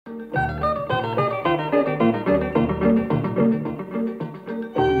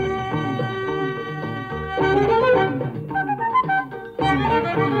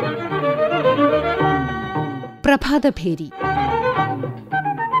പ്രഭാതഭേരി.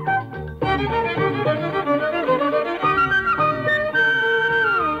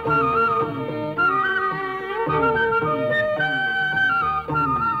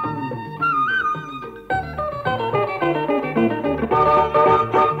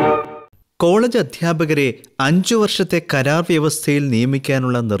 College അധ്യാപകരെ 5 വർഷത്തെ കരാർ വ്യവസ്ഥയിൽ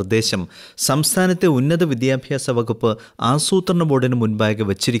നിയമിക്കാനുള്ള നിർദ്ദേശം സംസ്ഥാനത്തെ ഉന്നത വിദ്യാഭ്യാസ വകുപ്പ് ആസൂത്രണ ബോർഡിന് മുൻപാകെ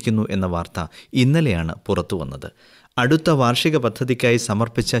വച്ചിരിക്കുന്നു എന്ന വാർത്ത ഇന്നലെയാണ് പുറത്തുവന്നത്. അടുത്ത വാർഷിക പദ്ധതിക്കായി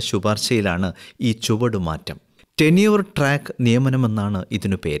സമർപ്പിച്ച ശുപാർശയിലാണ് ഈ ചുവടുമാറ്റം. ടെന്യൂർ ട്രാക്ക് നിയമനമെന്നാണ്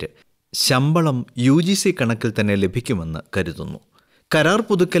ഇതിനു പേര്. ശമ്പളം UGC കണക്കിൽ തന്നെ ലഭിക്കുമെന്ന് കരുതുന്നു. കരാർ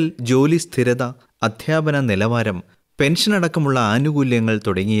പുതുക്കൽ, ജോലി സ്ഥിരത, അധ്യാപന നിലവാരം, പെൻഷനടക്കമുള്ള ആനുകൂല്യങ്ങൾ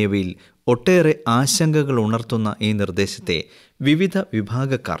തുടങ്ങിയവയിൽ ഒട്ടേറെ ആശങ്കകൾ ഉണർത്തുന്ന ഈ നിർദ്ദേശത്തെ വിവിധ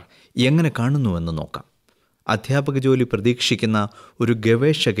വിഭാഗക്കാർ എങ്ങനെ കാണുന്നുവെന്ന് നോക്കാം. അധ്യാപക ജോലി പ്രതീക്ഷിക്കുന്ന ഒരു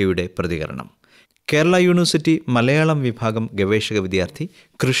ഗവേഷകയുടെ പ്രതികരണം. കേരള യൂണിവേഴ്സിറ്റി മലയാളം വിഭാഗം ഗവേഷക വിദ്യാർത്ഥി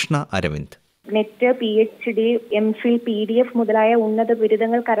Krishna Aravind. Net, PhD, MPhil, PDF മുതലായ ഉന്നത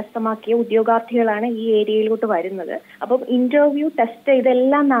ബിരുദങ്ങൾ കരസ്ഥമാക്കിയ ഉദ്യോഗാർത്ഥികളാണ് ഈ ഏരിയയിലോട്ട് വരുന്നത്. അപ്പം ഇന്റർവ്യൂ, ടെസ്റ്റ്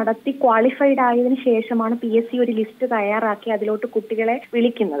ഇതെല്ലാം നടത്തി ക്വാളിഫൈഡ് ആയതിനു ശേഷമാണ് PSC ഒരു ലിസ്റ്റ് തയ്യാറാക്കി അതിലോട്ട് കുട്ടികളെ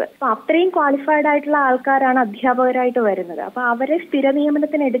വിളിക്കുന്നത്. അപ്പൊ അത്രയും ക്വാളിഫൈഡ് ആയിട്ടുള്ള ആൾക്കാരാണ് അധ്യാപകരായിട്ട് വരുന്നത്. അപ്പൊ അവരെ സ്ഥിര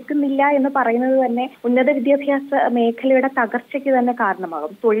നിയമനത്തിന് എടുക്കുന്നില്ല എന്ന് പറയുന്നത് തന്നെ ഉന്നത വിദ്യാഭ്യാസ മേഖലയുടെ തകർച്ചയ്ക്ക് തന്നെ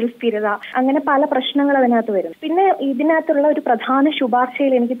കാരണമാകും. തൊഴിൽ സ്ഥിരത, അങ്ങനെ പല പ്രശ്നങ്ങൾ അതിനകത്ത് വരും. പിന്നെ ഇതിനകത്തുള്ള ഒരു പ്രധാന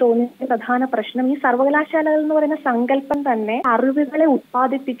ശുപാർശയിൽ എനിക്ക് തോന്നിയ പ്രധാന പ്രശ്നം, ഈ സർവകലാശാലകൾ എന്ന് പറയുന്ന സങ്കല്പം തന്നെ അറിവുകളെ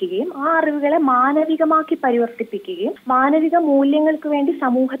ഉത്പാദിപ്പിക്കുകയും ആ അറിവുകളെ മാനവികമാക്കി പരിവർത്തിപ്പിക്കുകയും മാനവിക മൂല്യങ്ങൾക്ക് വേണ്ടി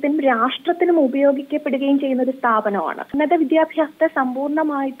സമൂഹത്തിനും രാഷ്ട്രത്തിനും ഉപയോഗിക്കപ്പെടുകയും ചെയ്യുന്ന ഒരു സ്ഥാപനമാണ്. ഉന്നത വിദ്യാഭ്യാസത്തെ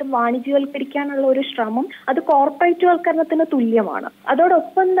സമ്പൂർണ്ണമായിട്ടും വാണിജ്യവൽക്കരിക്കാനുള്ള ഒരു ശ്രമം അത് കോർപ്പറേറ്റ്വൽക്കരണത്തിന് തുല്യമാണ്.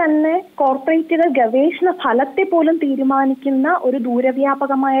 അതോടൊപ്പം തന്നെ കോർപ്പറേറ്റുകൾ ഗവേഷണ ഫലത്തെ പോലും തീരുമാനിക്കുന്ന ഒരു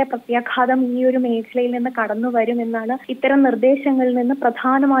ദൂരവ്യാപകമായ പ്രത്യാഘാതം ഈ ഒരു മേഖലയിൽ നിന്ന് കടന്നു വരുമെന്നാണ് ഇത്തരം നിർദ്ദേശങ്ങളിൽ നിന്ന്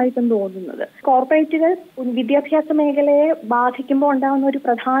പ്രധാനമായിട്ടും തോന്നുന്നത്. കോർപ്പറേറ്റുകൾ വിദ്യാഭ്യാസ മേഖലയെ ബാധിക്കുമ്പോൾ ഉണ്ടാകുന്ന ഒരു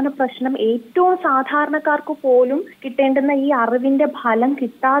പ്രധാന പ്രശ്നം, ഏറ്റവും സാധാരണക്കാർക്ക് പോലും കിട്ടേണ്ടുന്ന ഈ അറിവിന്റെ ഫലം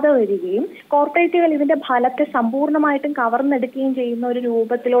കിട്ടാതെ വരികയും കോർപ്പറേറ്റുകൾ ഇതിന്റെ ഫലത്തെ സമ്പൂർണ്ണമായിട്ടും കവർന്നെടുക്കുകയും ചെയ്യുന്ന ഒരു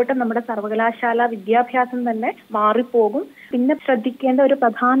രൂപത്തിലോട്ട് നമ്മുടെ സർവകലാശാല വിദ്യാഭ്യാസം തന്നെ മാറിപ്പോകും. പിന്നെ ശ്രദ്ധിക്കേണ്ട ഒരു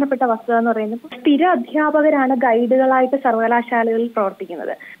പ്രധാനപ്പെട്ട വസ്തുത എന്ന് പറയുന്നത്, സ്ഥിര അധ്യാപകരാണ് ഗൈഡുകളായിട്ട് സർവകലാശാലകളിൽ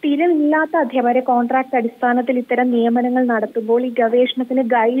പ്രവർത്തിക്കുന്നത്. സ്ഥിരമില്ലാത്ത അധ്യാപകരെ കോൺട്രാക്ട് അടിസ്ഥാനത്തിൽ ഇത്തരം നിയമനങ്ങൾ നടത്തുമ്പോൾ ഈ ഗവേഷണത്തിന്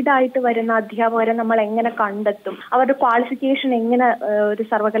ഗൈഡായിട്ട് വരുന്ന അധ്യാപകരെ നമ്മൾ എങ്ങനെ കണ്ടെത്തും? അവരുടെ ക്വാളിഫിക്കേഷൻ എങ്ങനെ ഒരു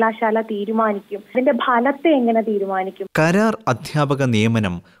സർവകലാശാല തീരുമാനിക്കും? അതിന്റെ ഫലത്തെ എങ്ങനെ തീരുമാനിക്കും? കരാർ അധ്യാപക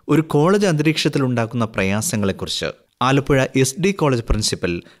നിയമനം ഒരു കോളേജ് അന്തരീക്ഷത്തിൽ ഉണ്ടാക്കുന്ന പ്രയാസങ്ങളെക്കുറിച്ച് Alappuzha SD college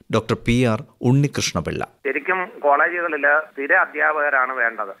principal doctor PR Unnikrishna Pillai. ശരിക്കും കോളേജുകളിൽ സ്ഥിര അധ്യാപകരാണ്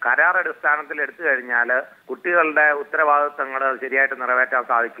വേണ്ടത്. കരാർ അടിസ്ഥാനത്തിൽ എടുത്തു കഴിഞ്ഞാൽ കുട്ടികളുടെ ഉത്തരവാദിത്തങ്ങൾ ശരിയായിട്ട് നിറവേറ്റാൻ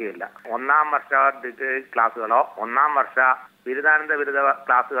സാധിക്കുകയില്ല. 1ാം വർഷ ഡിഗ്രി ക്ലാസ്സുകളോ 1ാം വർഷ ബിരുദാനന്ത ബിരുദ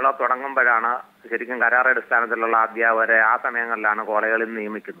ക്ലാസ്സുകളോ തുടങ്ങുമ്പോഴാണ് ശരിക്കും കരാർ അടിസ്ഥാനത്തിലുള്ള അധ്യാപകരെ ആ സമയങ്ങളിലാണ് കോളേജുകളിൽ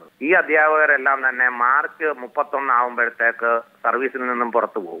നിയമിക്കുന്നത്. ഈ അധ്യാപകരെല്ലാം തന്നെ മാർച്ച് 31 ആകുമ്പോഴത്തേക്ക് സർവീസിൽ നിന്നും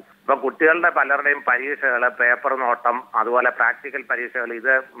പുറത്തു പോകും. ഇപ്പൊ കുട്ടികളുടെ പലരുടെയും പരീക്ഷകൾ, പേപ്പർ നോട്ടം, അതുപോലെ പ്രാക്ടിക്കൽ പരീക്ഷകൾ,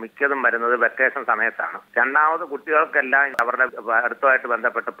 ഇത് മിക്കതും വരുന്നത് വെക്കേഷൻ സമയത്താണ്. രണ്ടാമത് കുട്ടികൾക്കെല്ലാം അവരുടെ അടുത്തുമായിട്ട്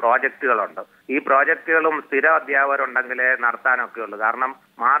ബന്ധപ്പെട്ട് പ്രോജക്റ്റുകളുണ്ട്. ഈ പ്രോജക്റ്റുകളും സ്ഥിര അധ്യാപകരുണ്ടെങ്കിലേ നടത്താനൊക്കെ ഉള്ളൂ. കാരണം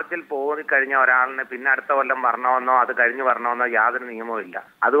മാർച്ചിൽ പോയി കഴിഞ്ഞ ഒരാളിന് പിന്നെ അടുത്ത കൊല്ലം വരണമെന്നോ അത് കഴിഞ്ഞ് വരണമെന്നോ യാതൊരു നിയമവും ഇല്ല.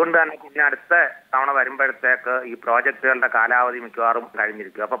 അതുകൊണ്ട് തന്നെ പിന്നെ അടുത്ത തവണ വരുമ്പോഴത്തേക്ക് ഈ പ്രോജക്റ്റുകളുടെ കാലാവധി മിക്കവാറും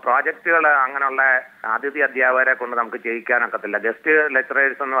കഴിഞ്ഞിരിക്കും. അപ്പൊ പ്രോജക്റ്റുകൾ അങ്ങനെയുള്ള അതിഥി അധ്യാപകരെ കൊണ്ട് നമുക്ക് ചെയ്യിക്കാനൊക്കത്തില്ല. ഗസ്റ്റ്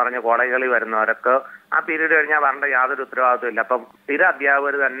ലെക്ചറേഴ്സ് എന്ന് പറഞ്ഞ് കോളേജുകളിൽ വരുന്നവർക്ക് ആ പീരീഡ് കഴിഞ്ഞാൽ വരേണ്ട യാതൊരു ഉത്തരവാദിത്വം ഇല്ല. അപ്പം സ്ഥിര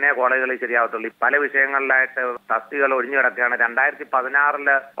അധ്യാപകർ തന്നെ കോളേജുകളിൽ ശരിയാവത്തുള്ളൂ. പല വിഷയങ്ങളിലായിട്ട് തസ്തികകൾ ഒഴിഞ്ഞു കിടക്കുകയാണ്.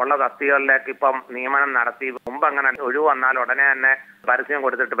 2016 ഉള്ള തസ്തികകളിലേക്ക് ഇപ്പം നിയമനം നടത്തി. മുമ്പ് അങ്ങനെ ഒഴിവ് വന്നാൽ ഉടനെ തന്നെ പരസ്യം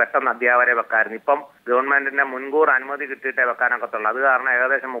കൊടുത്തിട്ട് പെട്ടെന്ന് അധ്യാപകരെ വെക്കായിരുന്നു. ഇപ്പം ഗവൺമെന്റിന്റെ മുൻകൂർ അനുമതി കിട്ടിയിട്ടേ വെക്കാനൊക്കത്തുള്ളൂ. അത് കാരണം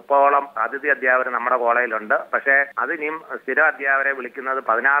ഏകദേശം 30ഓളം അതിഥി അധ്യാപകർ നമ്മുടെ കോളേജിലുണ്ട്. പക്ഷേ അതിനും സ്ഥിര അധ്യാപകരെ വിളിക്കുന്നത്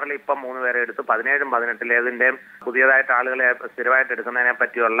 16 ഇപ്പം 3 പേരെ എടുത്തു, 17ഉം 18 ഏതിന്റെയും പുതിയതായിട്ട് ആളുകളെ സ്ഥിരമായിട്ട് എടുക്കുന്നതിനെ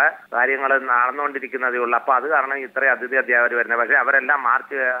പറ്റിയുള്ള കാര്യങ്ങൾ നടന്നുകൊണ്ടിരിക്കുന്നതേ ഉള്ളൂ. അപ്പൊ അത് കാരണം ഇത്രയും അതിഥി അധ്യാപകർ വരുന്നത്. പക്ഷേ അവരെല്ലാം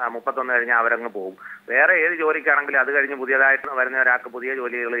മാർച്ച് 31 കഴിഞ്ഞാൽ അവരങ്ങ് പോകും. വേറെ ഏത് ജോലിക്കാണെങ്കിലും അത് കഴിഞ്ഞ് പുതിയതായിട്ട് വരുന്ന ഒരാൾക്ക് പുതിയ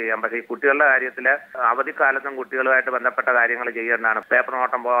ജോലികൾ ചെയ്യാം. പക്ഷേ ഈ കുട്ടികളുടെ കാര്യത്തിൽ അവധിക്കാലത്തും കുട്ടികളുമായിട്ട് ബന്ധപ്പെട്ട കാര്യങ്ങൾ ചെയ്യേണ്ടതാണ്. പേപ്പർ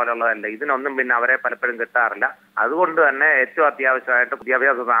നോട്ടം പോലുള്ളതല്ല. ഇതിനൊന്നും പിന്നെ അവരെ പലപ്പോഴും കിട്ടാറില്ല. അതുകൊണ്ട് തന്നെ ഏറ്റവും അത്യാവശ്യമായിട്ട്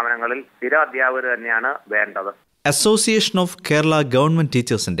വിദ്യാഭ്യാസ സ്ഥാപനങ്ങളിൽ സ്ഥിര അധ്യാപകർ തന്നെയാണ് വേണ്ടത്. Association of Kerala government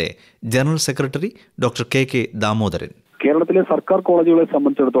ടീച്ചേഴ്സിന്റെ general secretary doctor KK Damodaran. കേരളത്തിലെ സർക്കാർ കോളേജുകളെ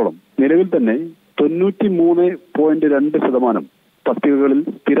സംബന്ധിച്ചിടത്തോളം നിലവിൽ തന്നെ 93.2% തസ്തികകളിൽ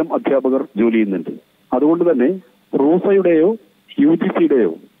സ്ഥിരം അധ്യാപകർ ജോലി ചെയ്യുന്നുണ്ട്. അതുകൊണ്ട് തന്നെ റൂസയുടെയോ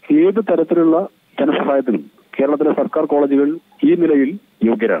UGCയുടെയോ ഏത് തരത്തിലുള്ള ധനസഹായത്തിനും കേരളത്തിലെ സർക്കാർ കോളേജുകൾ ഈ നിലയിൽ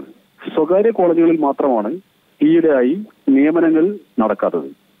യോഗ്യരാണ്. സ്വകാര്യ കോളേജുകളിൽ മാത്രമാണ് ഈയിടെയായി നിയമനങ്ങൾ നടക്കാത്തത്.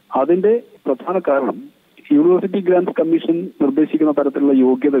 അതിന്റെ പ്രധാന കാരണം യൂണിവേഴ്സിറ്റി ഗ്രാന്റ്സ് കമ്മീഷൻ നിർദ്ദേശിക്കുന്ന തരത്തിലുള്ള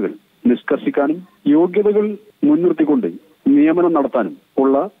യോഗ്യതകൾ നിഷ്കർഷിക്കാനും യോഗ്യതകൾ മുൻനിർത്തിക്കൊണ്ട് നിയമനം നടത്താനും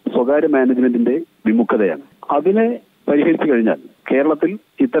ഉള്ള സ്വകാര്യ മാനേജ്മെന്റിന്റെ വിമുഖതയാണ്. അതിനെ പരിഹരിച്ചു കഴിഞ്ഞാൽ കേരളത്തിൽ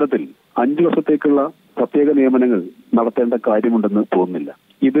ഇത്തരത്തിൽ 5 വർഷത്തേക്കുള്ള പ്രത്യേക നിയമനങ്ങൾ നടത്തേണ്ട കാര്യമുണ്ടെന്ന് തോന്നുന്നില്ല.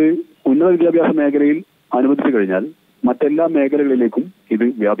 ഇത് ഉന്നത വിദ്യാഭ്യാസ മേഖലയിൽ അനുവദിച്ചു കഴിഞ്ഞാൽ മറ്റെല്ലാ മേഖലകളിലേക്കും ഇത്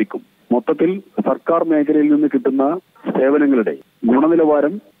വ്യാപിക്കും. മൊത്തത്തിൽ സർക്കാർ മേഖലയിൽ നിന്ന് കിട്ടുന്ന സേവനങ്ങളുടെ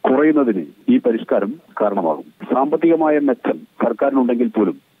ഗുണനിലവാരം കുറയുന്നതിന് ഈ പരിഷ്കാരം കാരണമാകും. സാമ്പത്തികമായ മെച്ചം സർക്കാരിനുണ്ടെങ്കിൽ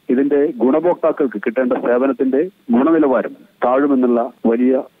പോലും ഇതിന്റെ ഗുണഭോക്താക്കൾക്ക് കിട്ടേണ്ട സേവനത്തിന്റെ ഗുണനിലവാരം താഴുമെന്നുള്ള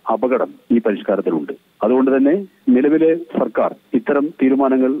വലിയ അപകടം ഈ പരിഷ്കാരത്തിലുണ്ട്. അതുകൊണ്ട് തന്നെ നിലവിലെ സർക്കാർ ഇത്തരം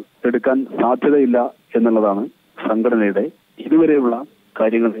തീരുമാനങ്ങൾ എടുക്കാൻ സാധ്യതയില്ല എന്നുള്ളതാണ് സംഘടനയുടെ ഇതുവരെയുള്ള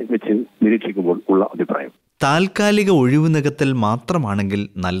കാര്യങ്ങളെ വെച്ച് നിരീക്ഷിക്കുമ്പോൾ ഉള്ള അഭിപ്രായം. താൽക്കാലിക ഒഴിവു നികത്തൽ മാത്രമാണെങ്കിൽ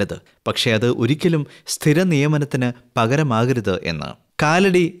നല്ലത്, പക്ഷേ അത് ഒരിക്കലും സ്ഥിര നിയമനത്തിന് പകരമാകരുത് എന്ന്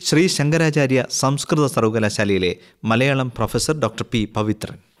കാലടി ശ്രീ ശങ്കരാചാര്യ സംസ്കൃത സർവകലാശാലയിലെ Malayalam professor doctor P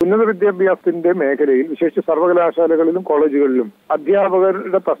Pavithran. ഉന്നത വിദ്യാഭ്യാസത്തിന്റെ മേഖലയിൽ വിശേഷിച്ച് സർവകലാശാലകളിലും കോളേജുകളിലും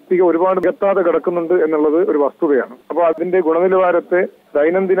അധ്യാപകരുടെ തസ്തിക ഒരുപാട് എത്താതെ കിടക്കുന്നുണ്ട് എന്നുള്ളത് ഒരു വസ്തുതയാണ്. അപ്പോൾ അതിന്റെ ഗുണനിലവാരത്തെ,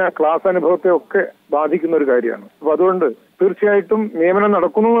 ദൈനംദിന ക്ലാസ് അനുഭവത്തെ ഒക്കെ ബാധിക്കുന്ന ഒരു കാര്യമാണ്. അപ്പൊ അതുകൊണ്ട് തീർച്ചയായിട്ടും നിയമനം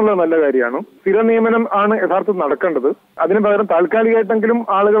നടക്കുന്നു എന്നുള്ളത് നല്ല കാര്യമാണ്. സ്ഥിര നിയമനം ആണ് യഥാർത്ഥം നടക്കേണ്ടത്. അതിന് പകരം താൽക്കാലികമായിട്ടെങ്കിലും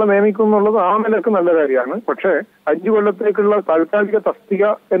ആളുകളെ നിയമിക്കും എന്നുള്ളത് ആ നിലക്ക് നല്ല കാര്യമാണ്. പക്ഷേ 5 കൊല്ലത്തേക്കുള്ള താൽക്കാലിക തസ്തിക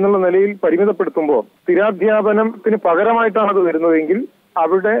എന്നുള്ള നിലയിൽ പരിമിതപ്പെടുത്തുമ്പോൾ സ്ഥിരാധ്യാപനത്തിന് പകരമായിട്ടാണ് അത് വരുന്നതെങ്കിൽ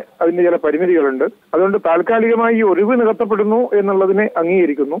അവിടെ അതിന്റെ ചില പരിമിതികളുണ്ട്. അതുകൊണ്ട് താൽക്കാലികമായി ഈ ഒഴിവ് നികത്തപ്പെടുന്നു എന്നുള്ളതിനെ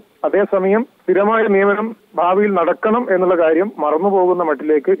അംഗീകരിക്കുന്നു. അതേസമയം സ്ഥിരമായ നിയമനം ഭാവിയിൽ നടക്കണം എന്നുള്ള കാര്യം മറന്നുപോകുന്ന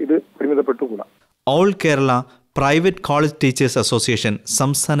മട്ടിലേക്ക് ഇത് പരിമിതപ്പെട്ടുകൂടാ. All Kerala private college teachers association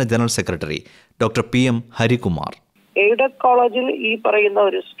സംസ്ഥാന general secretary doctor PM Harikumar. Aided കോളേജിൽ ഈ പറയുന്ന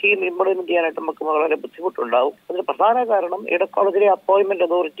ഒരു സ്കീം ഇംപ്ലിമെന്റ് ചെയ്യാനായിട്ട് നമുക്ക് വളരെ ബുദ്ധിമുട്ടുണ്ടാവും. അതിന് പ്രധാന കാരണം എയ്ഡഡ് കോളേജിലെ അപ്പോയിന്റ്മെന്റ്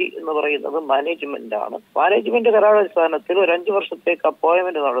അതോറിറ്റി എന്ന് പറയുന്നത് മാനേജ്മെന്റ് ആണ്. മാനേജ്മെന്റ് കരാറടിസ്ഥാനത്തിൽ ഒരു 5 വർഷത്തേക്ക്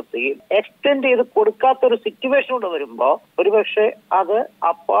അപ്പോയിന്റ്മെന്റ് നടത്തുകയും എക്സ്റ്റെൻഡ് ചെയ്ത് കൊടുക്കാത്ത ഒരു സിറ്റുവേഷൻ കൂടെ വരുമ്പോൾ ഒരുപക്ഷെ അത്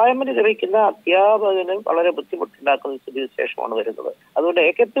അപ്പോയിന്റ്മെന്റ് ലഭിക്കുന്ന അധ്യാപകന് വളരെ ബുദ്ധിമുട്ടുണ്ടാക്കുന്ന സ്ഥിതിവിശേഷമാണ് വരുന്നത്. അതുകൊണ്ട്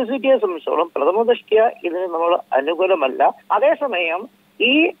AKPCTയെ സംബന്ധിച്ചോളം പ്രഥമ ദൃഷ്ട്യാ ഇതിന് നമ്മൾ അനുകൂലമല്ല. അതേസമയം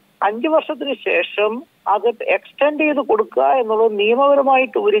ഈ 5 വർഷത്തിന് ശേഷം അത് എക്സ്റ്റെൻഡ് ചെയ്ത് കൊടുക്കുക എന്നുള്ളത്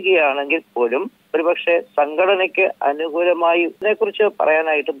നിയമപരമായിട്ട് വരികയാണെങ്കിൽ പോലും ഒരുപക്ഷെ സംഘടനയ്ക്ക് അനുകൂലമായി ഇതിനെക്കുറിച്ച്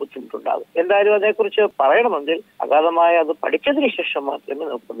പറയാനായിട്ട് ബുദ്ധിമുട്ടുണ്ടാകും. എന്തായാലും അതേക്കുറിച്ച് പറയണമെങ്കിൽ അഗാധമായ അത് പഠിച്ചതിന് ശേഷം മാത്രമേ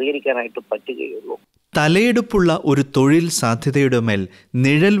നമുക്ക് പ്രതികരിക്കാനായിട്ട് പറ്റുകയുള്ളൂ. തലയെടുപ്പുള്ള ഒരു തൊഴിൽ സാധ്യതയുടെ മേൽ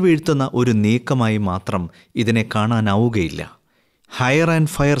നിഴൽ വീഴ്ത്തുന്ന ഒരു നീക്കമായി മാത്രം ഇതിനെ കാണാനാവുകയില്ല. ഹയർ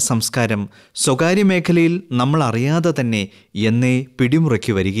ആൻഡ് ഫയർ സംസ്കാരം സ്വകാര്യ മേഖലയിൽ നമ്മൾ അറിയാതെ തന്നെ എന്നേ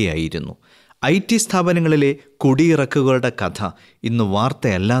പിടിമുറക്കി വരികയായിരുന്നു. IT സ്ഥാപനങ്ങളിലെ കുടിയിറക്കുകളുടെ കഥ ഇന്ന്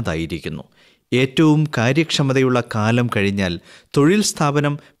വാർത്തയല്ലാതായിരിക്കുന്നു. ഏറ്റവും കാര്യക്ഷമതയുള്ള കാലം കഴിഞ്ഞാൽ തൊഴിൽ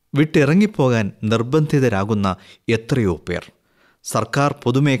സ്ഥാപനം വിട്ടിറങ്ങിപ്പോകാൻ നിർബന്ധിതരാകുന്ന എത്രയോ പേർ. സർക്കാർ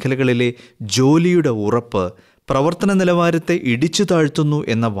പൊതുമേഖലകളിലെ ജോലിയുടെ ഉറപ്പ് പ്രവർത്തന നിലവാരത്തെ ഇടിച്ചു താഴ്ത്തുന്നു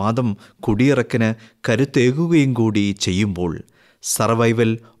എന്ന വാദം കുടിയിറക്കിന് കരുത്തേകുകയും കൂടി ചെയ്യുമ്പോൾ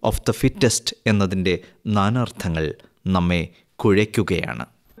സർവൈവൽ ഓഫ് ദ ഫിറ്റസ്റ്റ് എന്നതിൻ്റെ നാനാർത്ഥങ്ങൾ നമ്മെ കുഴയ്ക്കുകയാണ്.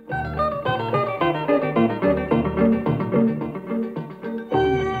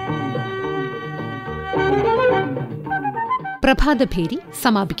 പ്രഭാതഭേരി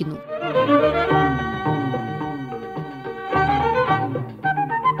സമാപിക്കുന്നു.